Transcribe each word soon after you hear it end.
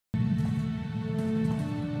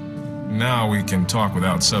Now we can talk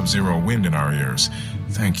without sub-zero wind in our ears.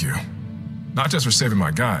 Thank you. Not just for saving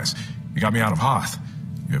my guys. You got me out of Hoth.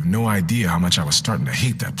 You have no idea how much I was starting to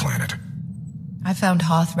hate that planet. I found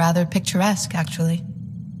Hoth rather picturesque, actually.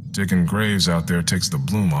 Digging graves out there takes the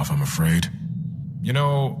bloom off, I'm afraid. You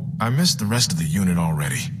know, I missed the rest of the unit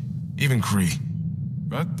already. Even Kree.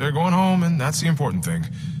 But they're going home, and that's the important thing.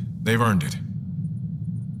 They've earned it.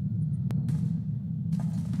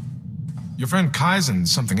 Your friend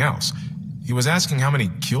Kaizen's something else. He was asking how many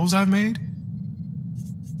kills I've made?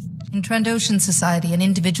 In Trandoshan society, an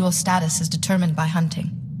individual's status is determined by hunting.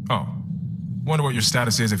 Oh. Wonder what your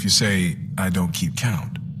status is if you say, I don't keep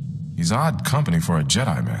count. He's odd company for a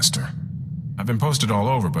Jedi Master. I've been posted all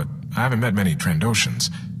over, but I haven't met many Trandoshans.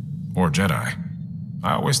 Or Jedi.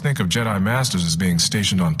 I always think of Jedi Masters as being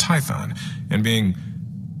stationed on Tython, and being...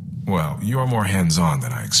 well, you're more hands-on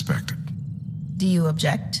than I expected. Do you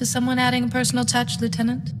object to someone adding a personal touch,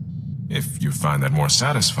 Lieutenant? If you find that more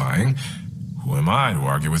satisfying, who am I to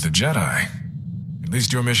argue with a Jedi? At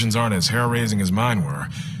least your missions aren't as hair-raising as mine were.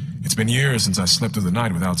 It's been years since I slept through the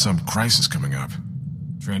night without some crisis coming up.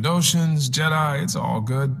 Trandoshans, Jedi, it's all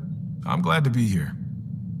good. I'm glad to be here.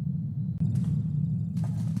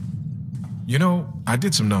 You know, I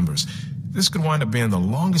did some numbers. This could wind up being the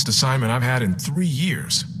longest assignment I've had in 3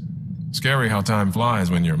 years. Scary how time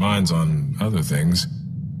flies when your mind's on other things.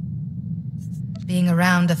 Being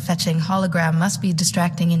around a fetching hologram must be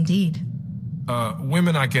distracting indeed.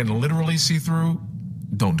 Women I can literally see through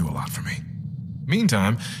don't do a lot for me.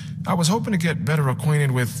 Meantime, I was hoping to get better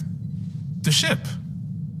acquainted with the ship.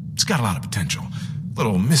 It's got a lot of potential.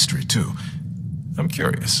 Little mystery, too. I'm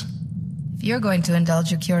curious. If you're going to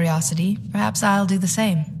indulge your curiosity, perhaps I'll do the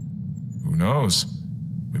same. Who knows?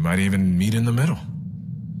 We might even meet in the middle.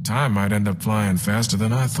 Time might end up flying faster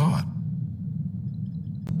than I thought.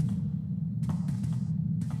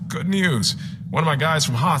 Good news. One of my guys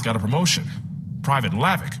from Hoth got a promotion. Private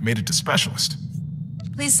Lavik made it to Specialist.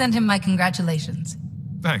 Please send him my congratulations.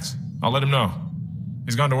 Thanks. I'll let him know.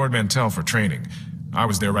 He's gone to Ord Mantell for training. I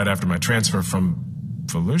was there right after my transfer from...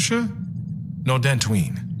 Felucia? No,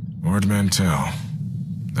 Dantooine. Ord Mantell.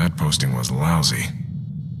 That posting was lousy.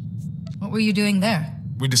 What were you doing there?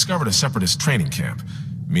 We discovered a separatist training camp.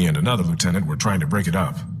 Me and another lieutenant were trying to break it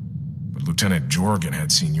up. But Lieutenant Jorgen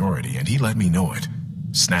had seniority, and he let me know it.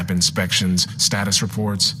 Snap inspections, status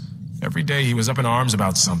reports. Every day he was up in arms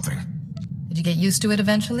about something. Did you get used to it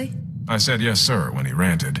eventually? I said yes, sir, when he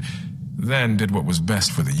ranted. Then did what was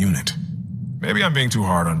best for the unit. Maybe I'm being too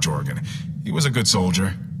hard on Jorgen. He was a good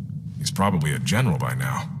soldier. He's probably a general by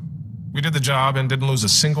now. We did the job and didn't lose a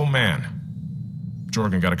single man.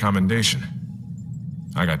 Jorgen got a commendation.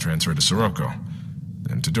 I got transferred to Sirocco,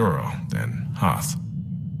 then to Duro, then Hoth.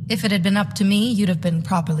 If it had been up to me, you'd have been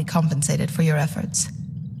properly compensated for your efforts.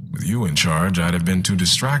 With you in charge, I'd have been too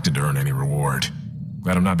distracted to earn any reward.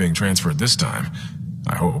 Glad I'm not being transferred this time.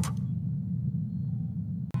 I hope.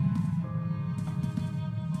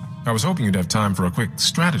 I was hoping you'd have time for a quick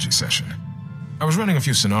strategy session. I was running a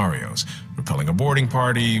few scenarios. Repelling a boarding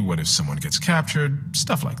party, what if someone gets captured,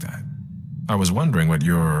 stuff like that. I was wondering what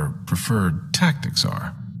your preferred tactics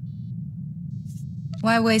are.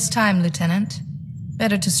 Why waste time, Lieutenant?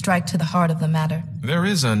 Better to strike to the heart of the matter. There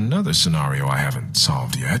is another scenario I haven't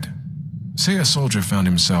solved yet. Say a soldier found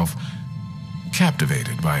himself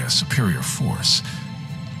captivated by a superior force.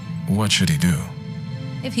 What should he do?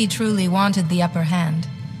 If he truly wanted the upper hand,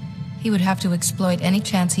 he would have to exploit any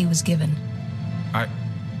chance he was given.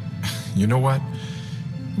 You know what?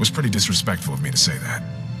 It was pretty disrespectful of me to say that.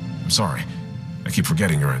 I'm sorry. I keep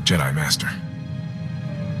forgetting you're a Jedi Master.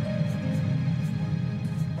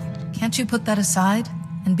 Can't you put that aside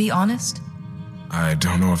and be honest? I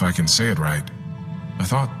don't know if I can say it right. I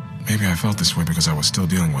thought maybe I felt this way because I was still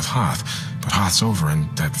dealing with Hoth, but Hoth's over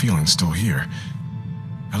and that feeling's still here.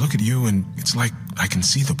 I look at you and it's like I can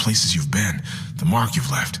see the places you've been, the mark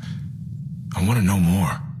you've left. I want to know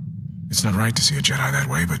more. It's not right to see a Jedi that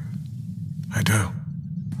way, but I do.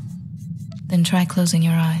 Then try closing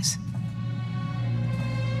your eyes.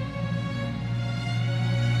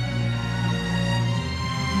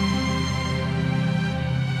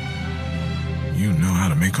 You know how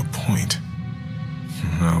to make a point.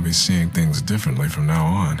 I'll be seeing things differently from now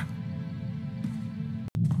on.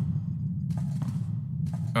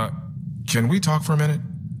 Can we talk for a minute?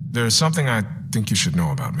 There's something I think you should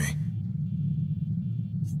know about me.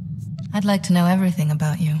 I'd like to know everything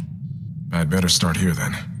about you. I'd better start here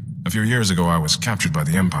then. A few years ago, I was captured by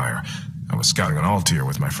the Empire. I was scouting on Altair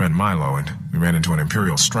with my friend Milo, and we ran into an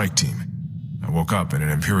Imperial strike team. I woke up in an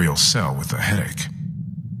Imperial cell with a headache.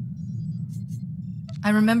 I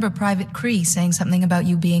remember Private Cree saying something about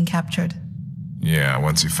you being captured. Yeah,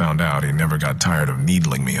 once he found out, he never got tired of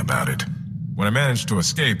needling me about it. When I managed to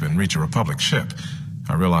escape and reach a Republic ship,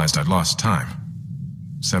 I realized I'd lost time.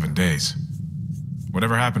 7 days.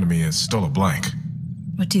 Whatever happened to me is still a blank.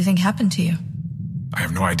 What do you think happened to you? I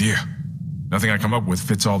have no idea. Nothing I come up with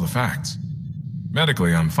fits all the facts.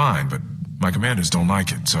 Medically, I'm fine, but my commanders don't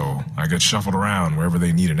like it, so I get shuffled around wherever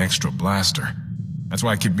they need an extra blaster. That's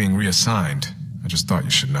why I keep being reassigned. I just thought you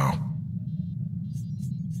should know.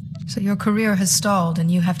 So your career has stalled and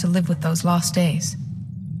you have to live with those lost days.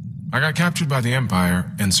 I got captured by the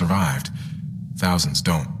Empire and survived. Thousands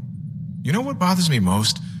don't. You know what bothers me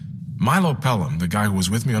most? Milo Pelham, the guy who was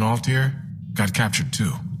with me on Altair, got captured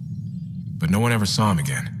too. But no one ever saw him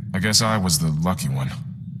again. I guess I was the lucky one.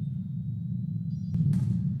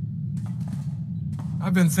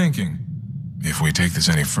 I've been thinking, if we take this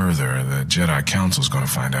any further, the Jedi Council's gonna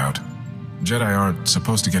find out. Jedi aren't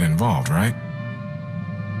supposed to get involved, right?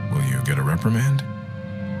 Will you get a reprimand?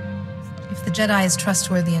 If the Jedi is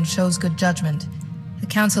trustworthy and shows good judgment, the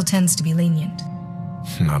Council tends to be lenient.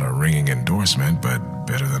 Not a ringing endorsement, but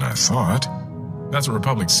better than I thought. That's what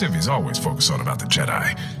Republic civvies always focus on about the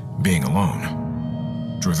Jedi, being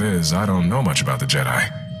alone. Truth is, I don't know much about the Jedi,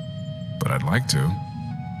 but I'd like to.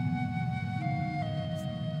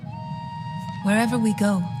 Wherever we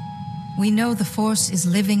go, we know the Force is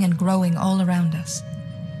living and growing all around us.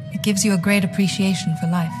 It gives you a great appreciation for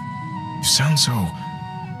life. You sound so...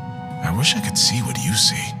 I wish I could see what you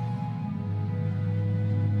see.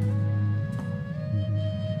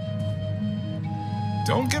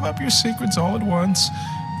 Don't give up your secrets all at once.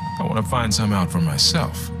 I want to find some out for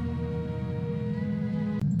myself.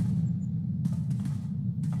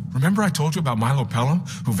 Remember I told you about Milo Pelham,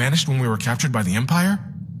 who vanished when we were captured by the Empire?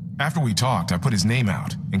 After we talked, I put his name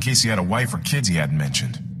out, in case he had a wife or kids he hadn't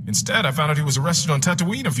mentioned. Instead, I found out he was arrested on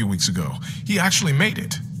Tatooine a few weeks ago. He actually made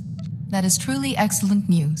it. That is truly excellent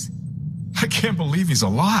news. I can't believe he's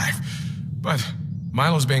alive. But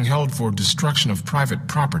Milo's being held for destruction of private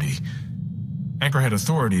property. Anchorhead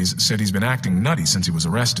authorities said he's been acting nutty since he was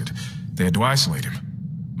arrested. They had to isolate him.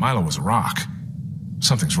 Milo was a rock.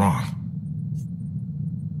 Something's wrong.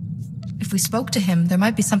 If we spoke to him, there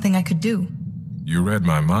might be something I could do. You read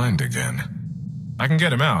my mind again. I can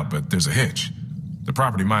get him out, but there's a hitch. The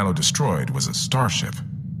property Milo destroyed was a starship.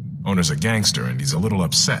 Owner's a gangster and he's a little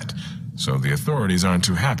upset, so the authorities aren't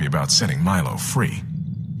too happy about setting Milo free.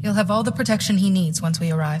 He'll have all the protection he needs once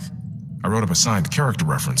we arrive. I wrote up a signed character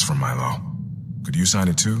reference for Milo. Could you sign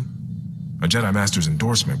it too? A Jedi Master's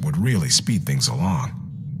endorsement would really speed things along.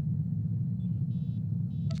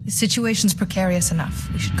 The situation's precarious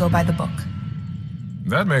enough. We should go by the book.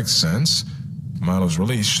 That makes sense. Milo's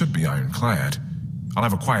release should be ironclad. I'll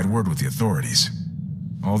have a quiet word with the authorities.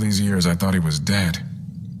 All these years I thought he was dead.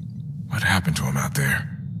 What happened to him out there?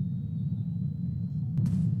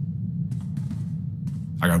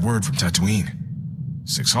 I got word from Tatooine.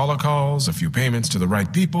 6 holocalls, a few payments to the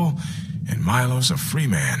right people, and Milo's a free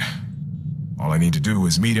man. All I need to do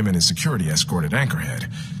is meet him and his security escort at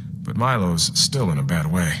Anchorhead, but Milo's still in a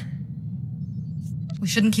bad way. We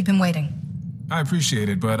shouldn't keep him waiting. I appreciate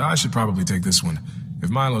it, but I should probably take this one. If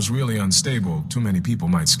Milo's really unstable, too many people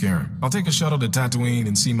might scare him. I'll take a shuttle to Tatooine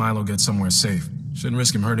and see Milo get somewhere safe. Shouldn't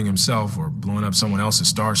risk him hurting himself or blowing up someone else's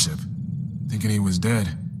starship. Thinking he was dead.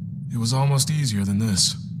 It was almost easier than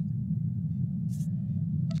this.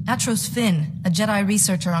 Atros Finn, a Jedi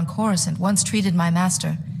researcher on Coruscant, once treated my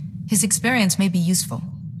master. His experience may be useful.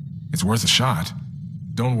 It's worth a shot.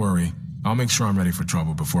 Don't worry. I'll make sure I'm ready for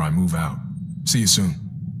trouble before I move out. See you soon.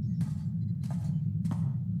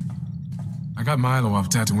 I got Milo off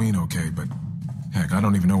Tatooine okay, but heck, I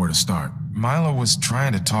don't even know where to start. Milo was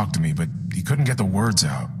trying to talk to me, but he couldn't get the words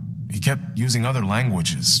out. He kept using other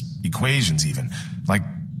languages, equations even, like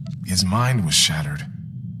his mind was shattered.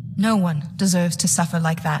 No one deserves to suffer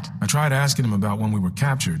like that. I tried asking him about when we were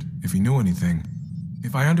captured, if he knew anything.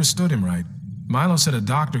 If I understood him right, Milo said a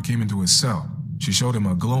doctor came into his cell. She showed him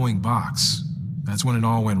a glowing box. That's when it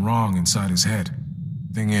all went wrong inside his head.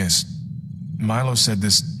 Thing is, Milo said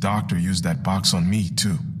this doctor used that box on me,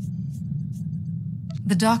 too.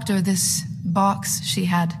 The doctor, this box she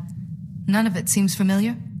had, none of it seems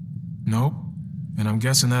familiar? Nope. And I'm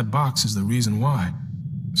guessing that box is the reason why.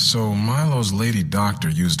 So Milo's lady doctor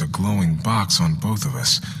used a glowing box on both of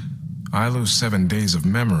us. I lose 7 days of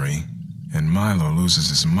memory, and Milo loses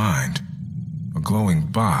his mind. A glowing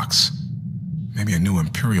box. Maybe a new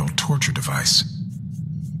Imperial torture device.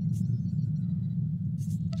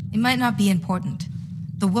 It might not be important.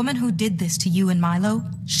 The woman who did this to you and Milo,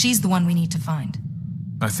 she's the one we need to find.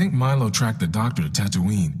 I think Milo tracked the doctor to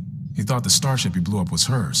Tatooine. He thought the starship he blew up was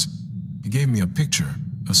hers. He gave me a picture,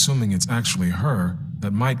 assuming it's actually her,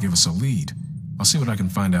 that might give us a lead. I'll see what I can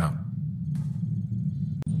find out.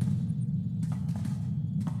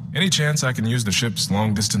 Any chance I can use the ship's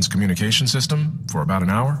long-distance communication system for about an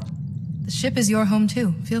hour? The ship is your home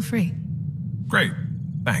too. Feel free. Great.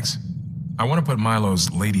 Thanks. I want to put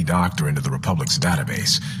Milo's Lady Doctor into the Republic's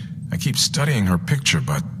database. I keep studying her picture,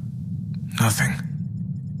 but nothing.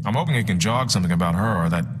 I'm hoping it can jog something about her or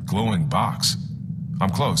that glowing box. I'm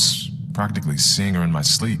close, practically seeing her in my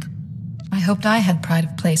sleep. I hoped I had pride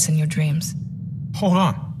of place in your dreams. Hold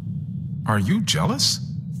on. Are you jealous?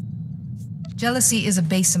 Jealousy is a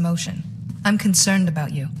base emotion. I'm concerned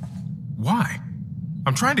about you. Why?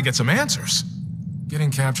 I'm trying to get some answers.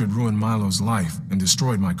 Getting captured ruined Milo's life and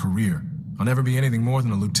destroyed my career. I'll never be anything more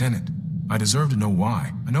than a lieutenant. I deserve to know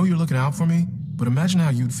why. I know you're looking out for me, but imagine how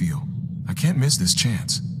you'd feel. I can't miss this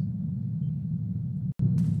chance.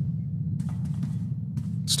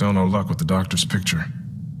 Still no luck with the doctor's picture.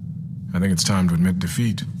 I think it's time to admit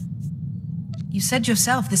defeat. You said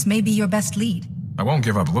yourself this may be your best lead. I won't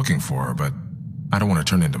give up looking for her, but I don't want to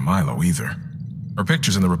turn into Milo either. Her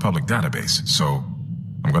picture's in the Republic database, so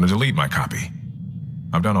I'm going to delete my copy.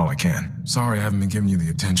 I've done all I can. Sorry I haven't been giving you the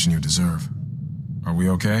attention you deserve. Are we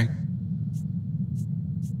okay?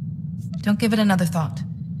 Don't give it another thought.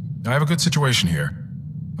 I have a good situation here.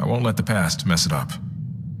 I won't let the past mess it up.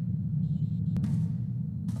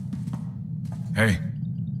 Hey,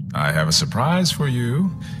 I have a surprise for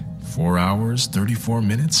you. 4 hours, 34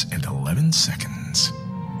 minutes, and 11 seconds.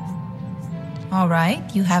 All right,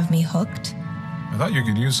 you have me hooked. I thought you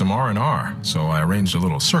could use some R&R, so I arranged a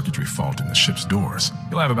little circuitry fault in the ship's doors.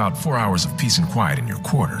 You'll have about 4 hours of peace and quiet in your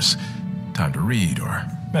quarters. Time to read or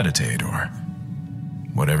meditate or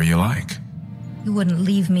whatever you like. You wouldn't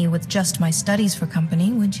leave me with just my studies for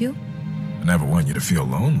company, would you? I never want you to feel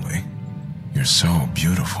lonely. You're so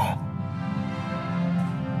beautiful.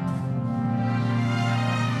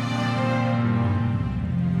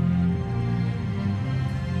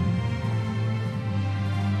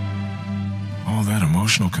 All that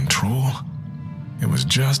emotional control, it was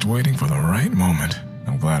just waiting for the right moment.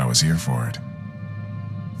 I'm glad I was here for it.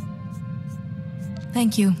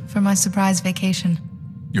 Thank you for my surprise vacation.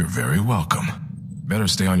 You're very welcome. Better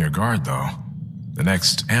stay on your guard, though. The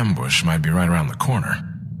next ambush might be right around the corner.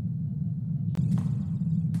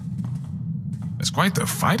 It's quite the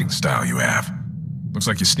fighting style you have. Looks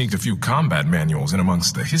like you sneaked a few combat manuals in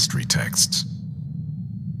amongst the history texts.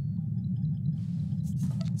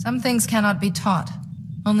 Some things cannot be taught,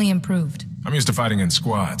 only improved. I'm used to fighting in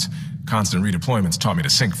squads. Constant redeployments taught me to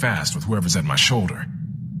sink fast with whoever's at my shoulder.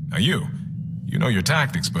 Now you know your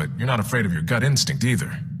tactics, but you're not afraid of your gut instinct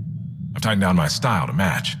either. I've tightened down my style to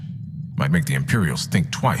match. Might make the Imperials think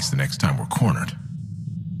twice the next time we're cornered.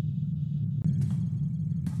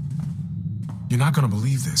 You're not gonna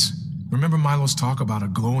believe this. Remember Milo's talk about a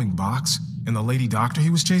glowing box and the Lady Doctor he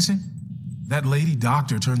was chasing? That Lady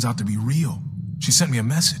Doctor turns out to be real. She sent me a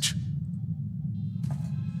message.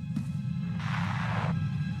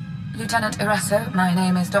 Lieutenant Iresso, my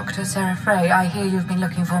name is Dr. Sarah Frey. I hear you've been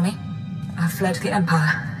looking for me. I've fled the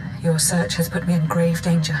Empire. Your search has put me in grave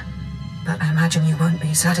danger. But I imagine you won't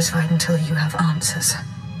be satisfied until you have answers.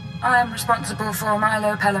 I am responsible for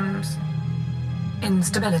Milo Pelham's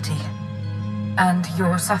instability and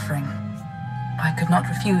your suffering. I could not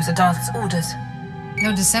refuse a Darth's orders.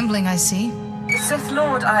 No dissembling, I see. Sith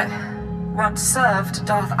Lord, I once served.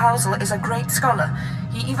 Darth Owsle is a great scholar.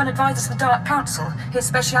 He even advises the Dark Council. His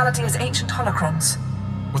speciality is ancient holocrons.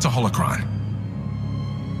 What's a holocron?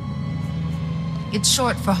 It's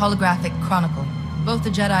short for holographic chronicle. Both the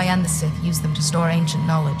Jedi and the Sith use them to store ancient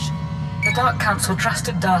knowledge. The Dark Council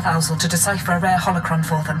trusted Darth Owsle to decipher a rare holocron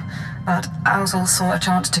for them, but Owsle saw a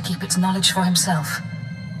chance to keep its knowledge for himself.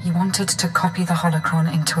 He wanted to copy the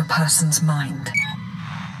holocron into a person's mind.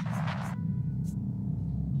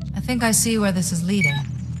 I think I see where this is leading.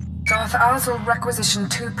 Darth Owsle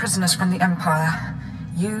requisitioned 2 prisoners from the Empire.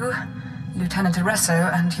 You, Lieutenant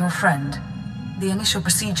Iresso, and your friend. The initial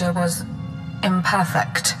procedure was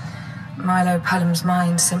imperfect. Milo Pelham's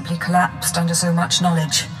mind simply collapsed under so much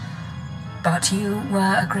knowledge. But you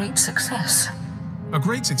were a great success. A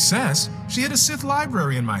great success? She had a Sith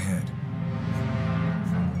library in my head.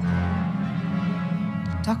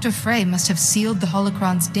 Dr. Frey must have sealed the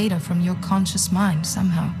holocron's data from your conscious mind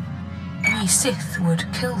somehow. Any Sith would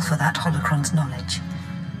kill for that holocron's knowledge.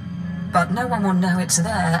 But no one will know it's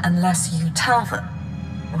there unless you tell them.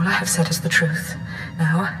 All I have said is the truth.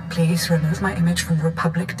 Now, please remove my image from the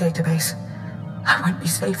Republic database. I won't be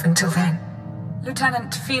safe until then.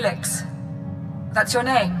 Lieutenant Felix. That's your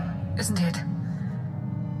name, isn't it?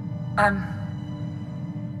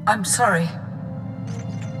 I'm sorry.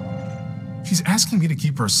 She's asking me to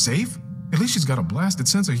keep her safe? At least she's got a blasted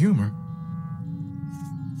sense of humor.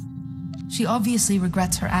 She obviously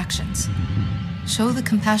regrets her actions. Show the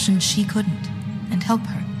compassion she couldn't, and help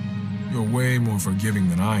her. You're way more forgiving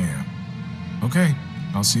than I am. Okay,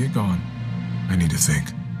 I'll see it gone. I need to think.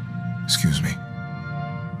 Excuse me.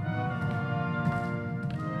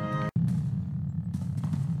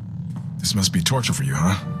 This must be torture for you,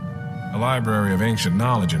 huh? A library of ancient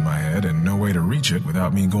knowledge in my head and no way to reach it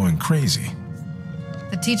without me going crazy.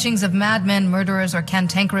 The teachings of madmen, murderers, or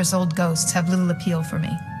cantankerous old ghosts have little appeal for me.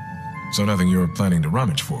 So nothing you're planning to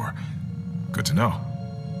rummage for. Good to know.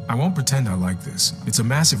 I won't pretend I like this. It's a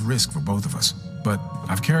massive risk for both of us. But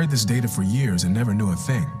I've carried this data for years and never knew a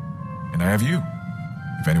thing. And I have you.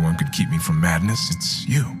 If anyone could keep me from madness, it's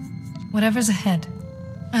you. Whatever's ahead,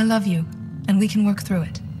 I love you, and we can work through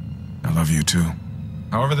it. I love you too.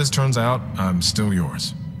 However this turns out, I'm still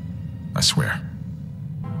yours. I swear.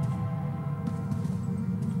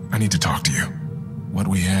 I need to talk to you. What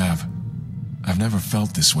we have, I've never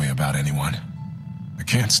felt this way about anyone. I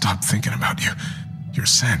can't stop thinking about you. Your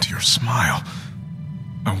scent, your smile.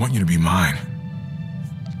 I want you to be mine.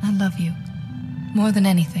 I love you. More than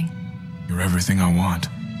anything. You're everything I want.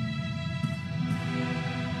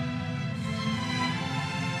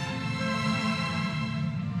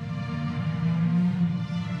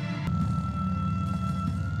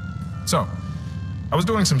 So, I was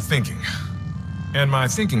doing some thinking. And my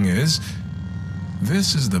thinking is,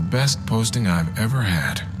 this is the best posting I've ever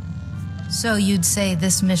had. So you'd say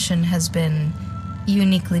this mission has been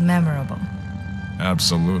uniquely memorable?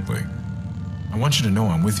 Absolutely. I want you to know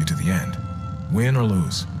I'm with you to the end. Win or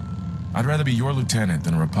lose. I'd rather be your lieutenant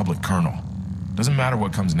than a Republic colonel. Doesn't matter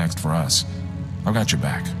what comes next for us. I've got your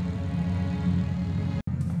back.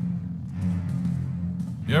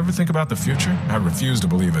 You ever think about the future? I refuse to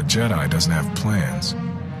believe a Jedi doesn't have plans.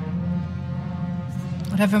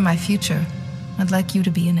 Whatever my future, I'd like you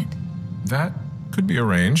to be in it. That could be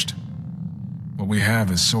arranged. What we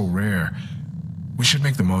have is so rare. We should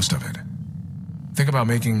make the most of it. Think about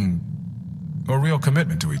making a real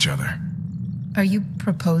commitment to each other. Are you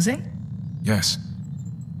proposing? Yes,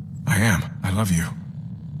 I am. I love you.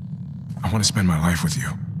 I want to spend my life with you.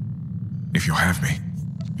 If you'll have me.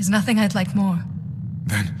 There's nothing I'd like more.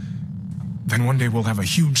 Then one day we'll have a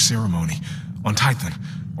huge ceremony on Tython,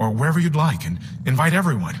 or wherever you'd like, and invite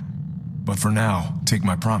everyone. But for now, take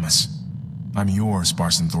my promise. I'm yours,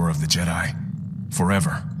 Parson Thor of the Jedi.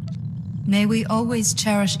 Forever. May we always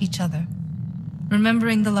cherish each other,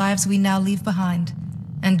 remembering the lives we now leave behind,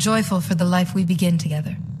 and joyful for the life we begin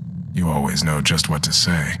together. You always know just what to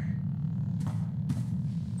say.